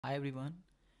Hi everyone,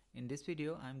 in this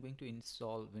video I'm going to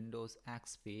install Windows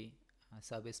XP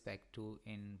Service Pack 2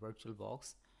 in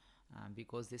VirtualBox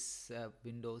because this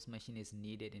Windows machine is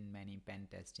needed in many pen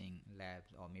testing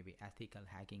labs or maybe ethical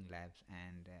hacking labs,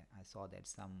 and I saw that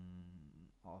some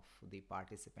of the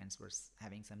participants were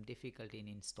having some difficulty in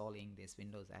installing this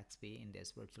Windows XP in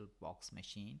this VirtualBox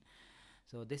machine.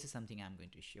 So this is something I'm going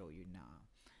to show you now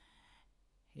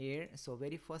here. So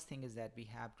very first thing is that we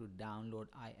have to download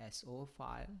ISO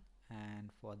file,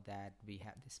 and for that we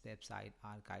have this website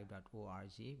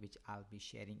archive.org, which I'll be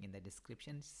sharing in the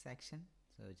description section.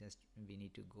 So just we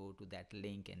need to go to that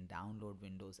link and download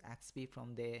Windows XP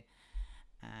from there.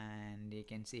 And you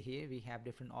can see here we have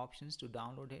different options to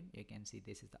download it. You can see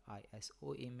this is the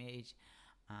ISO image,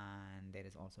 and there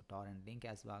is also torrent link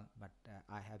as well, but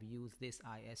I have used this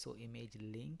ISO image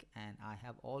link and I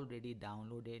have already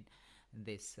downloaded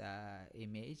this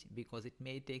image because it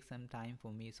may take some time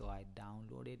for me, so I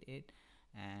downloaded it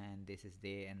and this is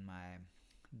there in my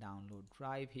download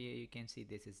drive. Here you can see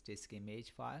this is disk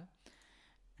image file,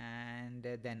 and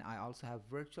then I also have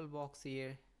VirtualBox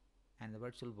here, and the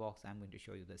VirtualBox I'm going to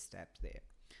show you the steps there.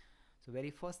 So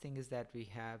very first thing is that we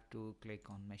have to click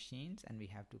on machines and we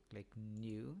have to click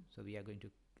new. So we are going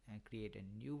to create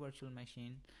a new virtual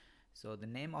machine. So the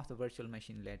name of the virtual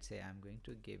machine, let's say I'm going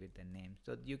to give it the name,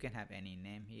 so you can have any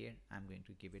name here. I'm going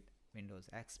to give it Windows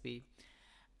XP,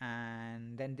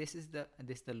 and then this is the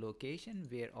location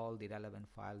where all the relevant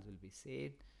files will be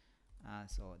saved.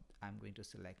 So I'm going to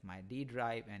select my D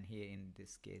drive, and here in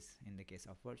this case, in the case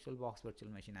of VirtualBox virtual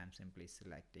machine, I'm simply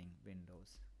selecting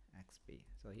Windows XP.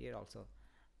 So here also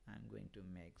I'm going to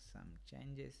make some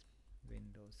changes.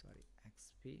 Windows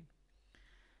XP,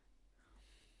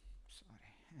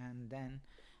 and then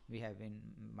we have in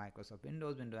Microsoft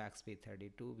Windows XP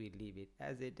 32. We leave it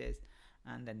as it is,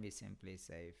 and then we simply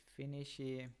say finish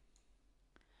here.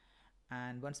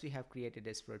 And once we have created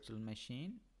this virtual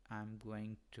machine, I'm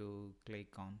going to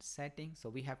click on settings. So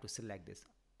we have to select this.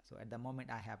 So at the moment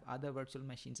I have other virtual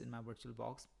machines in my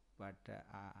VirtualBox, but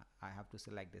I have to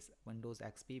select this Windows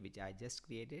XP which I just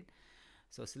created.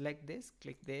 So select this,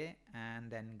 click there, and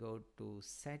then go to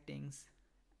settings,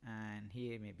 and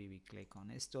here maybe we click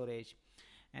on storage,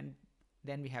 and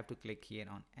then we have to click here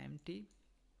on empty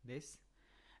this,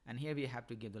 and here we have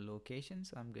to give the location.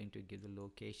 So I'm going to give the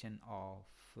location of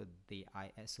the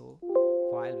ISO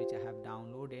file which I have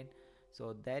downloaded.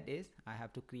 So that is, I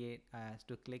have to create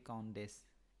to click on this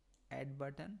add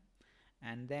button,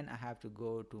 and then I have to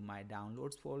go to my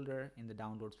downloads folder. In the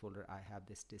downloads folder I have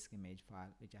this disk image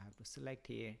file which I have to select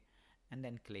here, and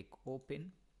then click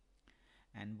open.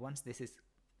 And once this is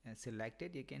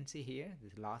selected, you can see here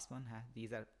this last one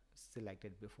these are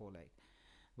selected before, like,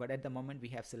 but at the moment we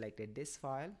have selected this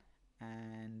file,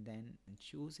 and then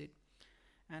choose it,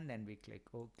 and then we click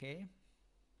OK.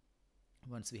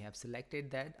 Once we have selected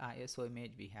that ISO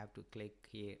image, we have to click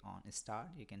here on start.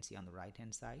 You can see on the right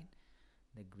hand side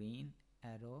the green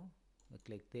arrow. We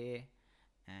click there,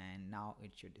 and now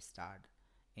it should start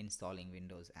installing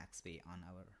Windows XP on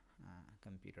our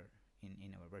computer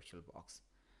in our VirtualBox.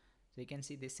 So you can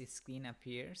see this screen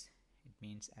appears. It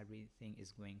means everything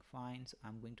is going fine. So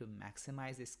I'm going to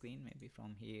maximize the screen maybe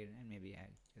from here, and maybe I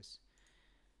just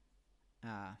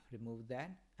remove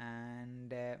that,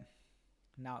 and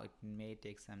now it may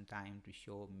take some time to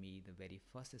show me the very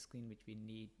first screen which we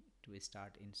need to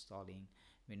start installing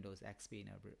Windows XP in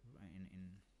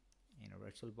a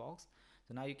VirtualBox.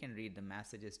 So now you can read the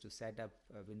messages to set up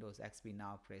Windows XP.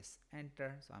 Now press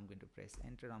enter. So I'm going to press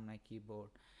enter on my keyboard,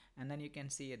 and then you can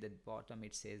see at the bottom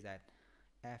it says that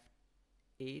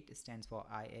F8 stands for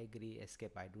I agree,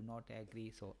 escape I do not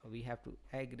agree. So we have to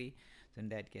agree. So in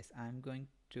that case I'm going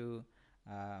to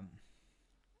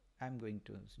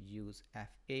use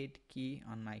F8 key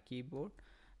on my keyboard,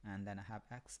 and then I have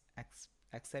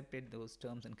accepted those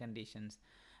terms and conditions.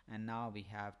 And now we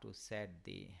have to set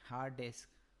the hard disk.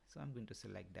 So I'm going to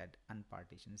select that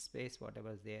unpartitioned space,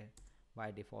 whatever is there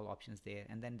by default options there,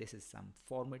 and then this is some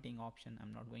formatting option.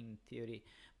 I'm not going in theory,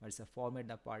 but it's a format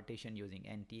the partition using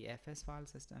NTFS file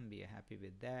system. We are happy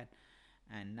with that.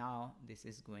 And now this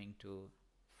is going to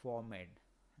format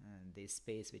the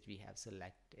space which we have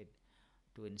selected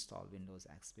to install Windows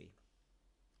XP.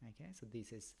 Okay, so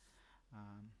this is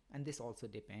and this also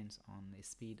depends on the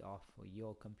speed of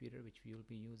your computer which we will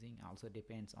be using. Also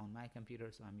depends on my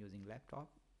computer, so I'm using laptop.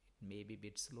 It may be a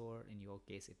bit slower. In your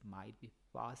case it might be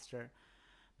faster,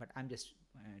 but I'm just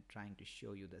trying to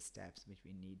show you the steps which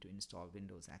we need to install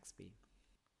Windows XP.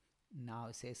 Now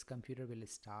it says computer will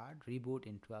start reboot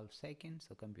in 12 seconds.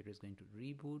 So computer is going to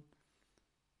reboot.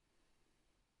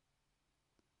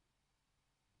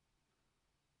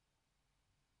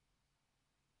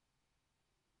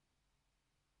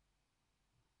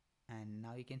 and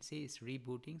now you can see it's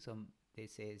rebooting. So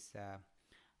this is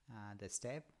the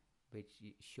step which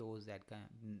shows that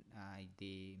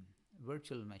the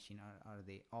virtual machine or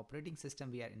the operating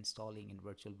system we are installing in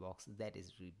VirtualBox, that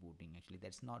is rebooting. Actually,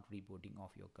 that's not rebooting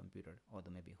of your computer or the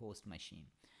maybe host machine.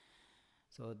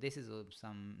 So this is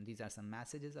these are some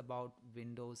messages about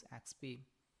Windows XP.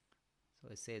 So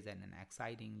it says that an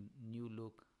exciting new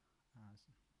look.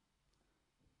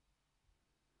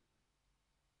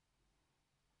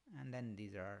 And then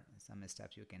these are some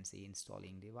steps you can see.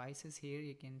 Installing devices. Here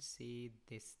you can see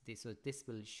this so this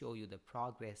will show you the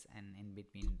progress, and in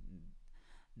between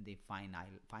the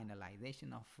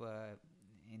finalization of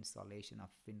installation of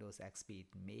Windows XP, it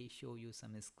may show you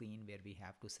some screen where we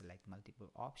have to select multiple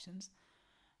options,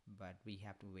 but we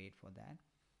have to wait for that.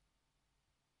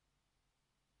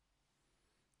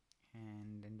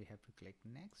 And then we have to click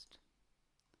next,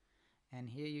 and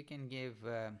here you can give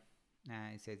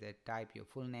it says that type your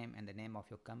full name and the name of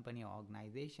your company or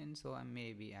organization. So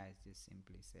maybe I just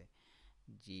simply say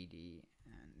GD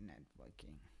and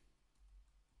networking.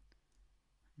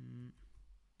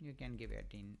 You can give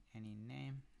it in any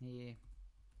name here.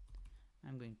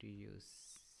 I'm going to use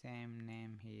same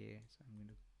name here, so I'm going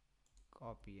to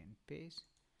copy and paste,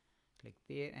 click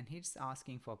there, and it's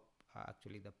asking for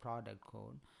actually the product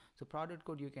code. So product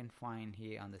code you can find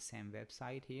here on the same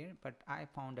website here, but I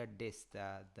found that this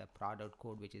the product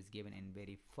code which is given in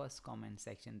very first comment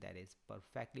section, that is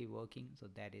perfectly working. So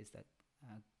that is the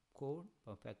code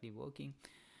perfectly working.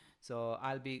 So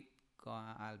I'll be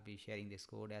sharing this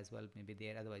code as well, maybe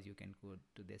there. Otherwise you can go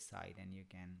to this site and you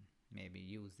can maybe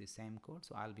use the same code.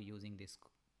 So I'll be using this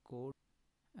code.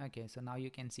 Okay, so now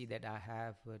you can see that I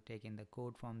have taken the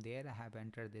code from there. I have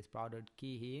entered this product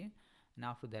key here, and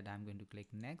after that I'm going to click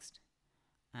next,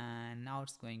 and now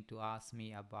it's going to ask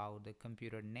me about the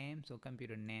computer name. So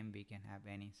computer name, we can have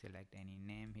any, select any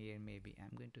name here. Maybe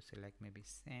I'm going to select maybe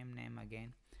same name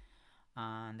again.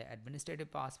 And the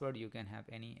administrative password, you can have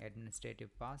any administrative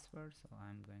password. So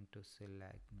I'm going to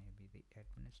select maybe the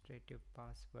administrative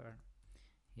password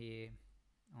here.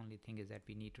 Only thing is that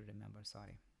we need to remember,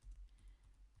 sorry.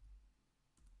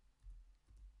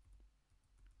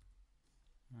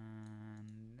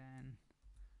 And then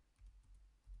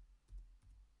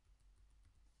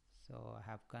so I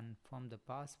have confirmed the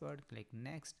password, click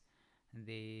next.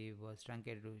 They was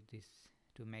truncated to this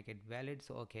to make it valid.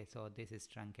 So okay, so this is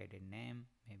truncated name,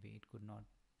 maybe it could not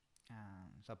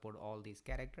support all these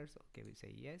characters. Okay, we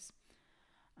say yes,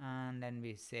 and then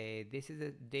we say this is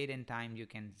a date and time. You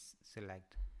can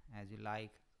select as you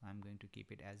like. I'm going to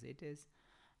keep it as it is.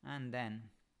 And then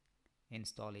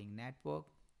installing network,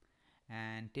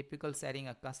 and typical setting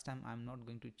a custom. I'm not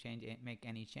going to make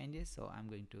any changes, so I'm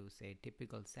going to say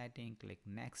typical setting, click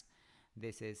next.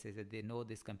 This is that they know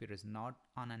this computer is not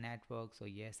on a network, so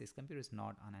yes, this computer is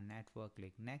not on a network,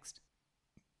 click next.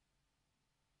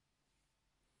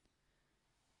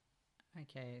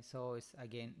 Okay, so it's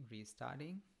again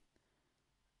restarting,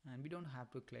 and we don't have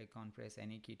to click on press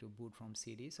any key to boot from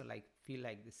CD. So like feel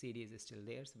like the CD is still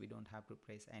there, so we don't have to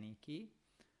press any key.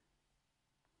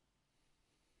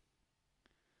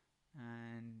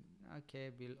 And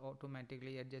okay, we'll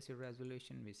automatically adjust your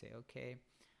resolution. We say okay,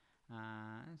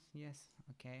 yes,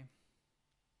 okay.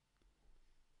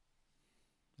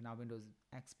 Now Windows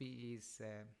XP is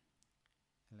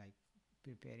like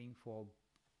preparing for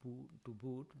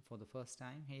boot for the first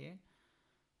time here.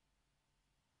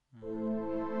 We have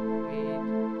to wait,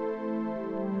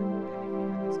 and then if we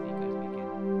have the speakers, we can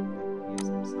hear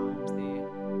some sounds there.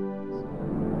 So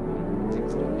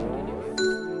next to continue, we have to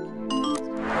click here.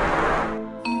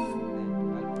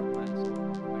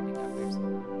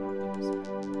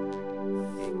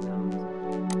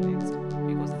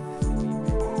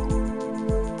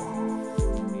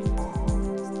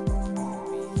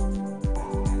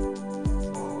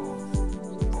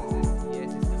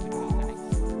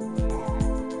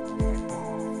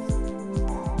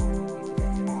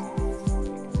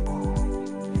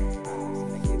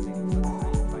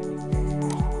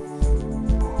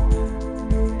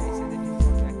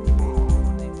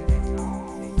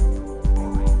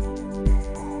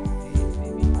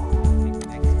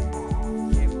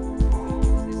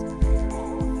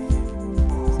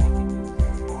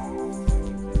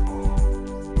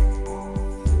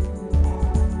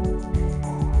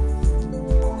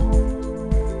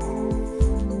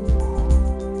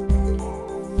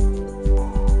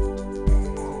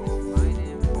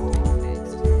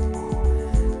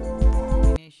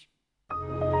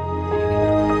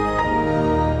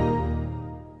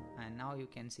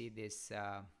 See this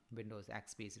Windows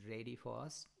XP is ready for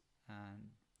us,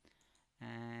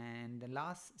 and the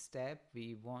last step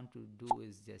we want to do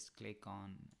is just click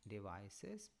on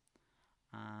devices,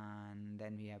 and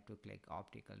then we have to click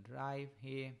optical drive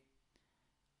here,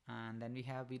 and then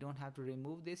we don't have to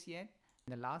remove this yet.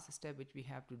 The last step which we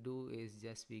have to do is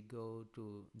just we go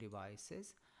to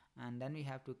devices, and then we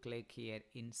have to click here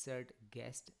insert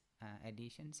guest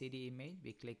edition CD image.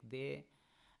 We click there,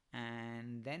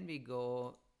 and then we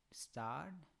go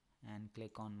start and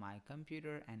click on my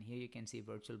computer, and here you can see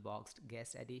VirtualBox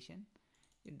guest edition.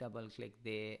 You double click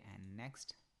there and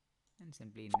next, and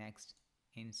simply next,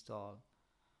 install.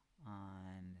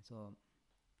 And so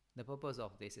the purpose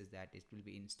of this is that it will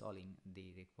be installing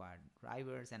the required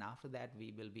drivers, and after that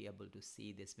we will be able to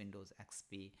see this Windows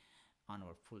XP on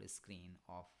our full screen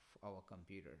of our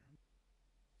computer.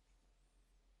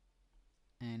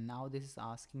 And now this is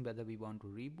asking whether we want to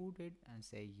reboot it, and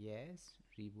say yes,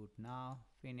 reboot now,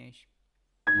 finish.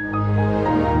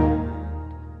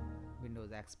 Windows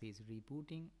XP is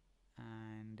rebooting,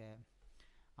 and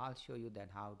I'll show you that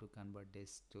how to convert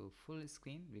this to full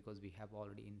screen, because we have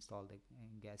already installed the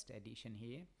guest edition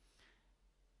here.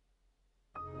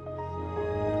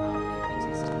 Now you can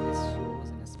see still this shows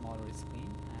in a smaller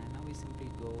screen, and now we simply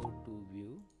go to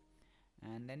view,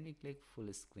 and then we click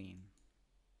full screen.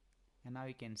 And now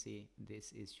you can see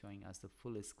this is showing us the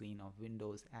full screen of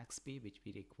Windows XP, which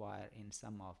we require in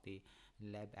some of the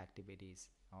lab activities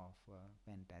of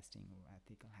pen testing or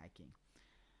ethical hacking.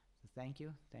 So thank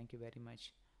you very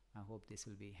much. I hope this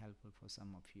will be helpful for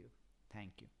some of you.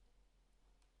 Thank you.